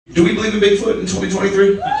Do we believe in Bigfoot in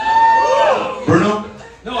 2023? Bruno?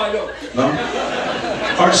 No, I don't. No?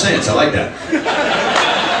 Hard stance, I like that.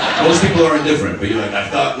 Most people are indifferent, but you're like,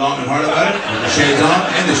 I've thought long and hard about it, with the shades on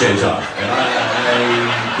and the shades off. And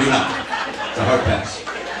I do not. It's a hard pass.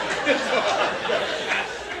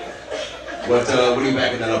 What are you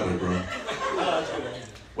backing that up with, Bruno?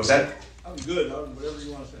 What's that? I'm good. Whatever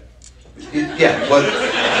you want to say. Yeah, what?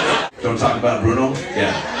 Don't talk about Bruno?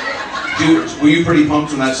 Yeah. Were you pretty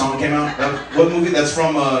pumped when that song came out? What movie? That's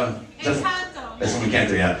from, that's from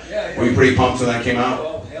Encanto, yeah. Were you pretty pumped when that came out?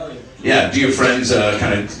 Oh, hell yeah. Yeah, do your friends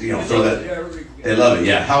kind of, throw that? They love it,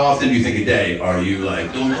 yeah. How often do you think a day are you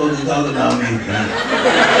like, don't fucking talk about me?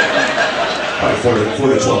 Probably 4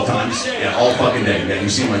 to 12 times. Yeah, all fucking day. Yeah, you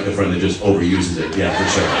seem like the friend that just overuses it. Yeah, for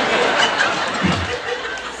sure.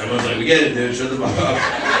 Everyone's like, we get it, dude, shut the fuck up.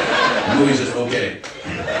 The movie's just okay.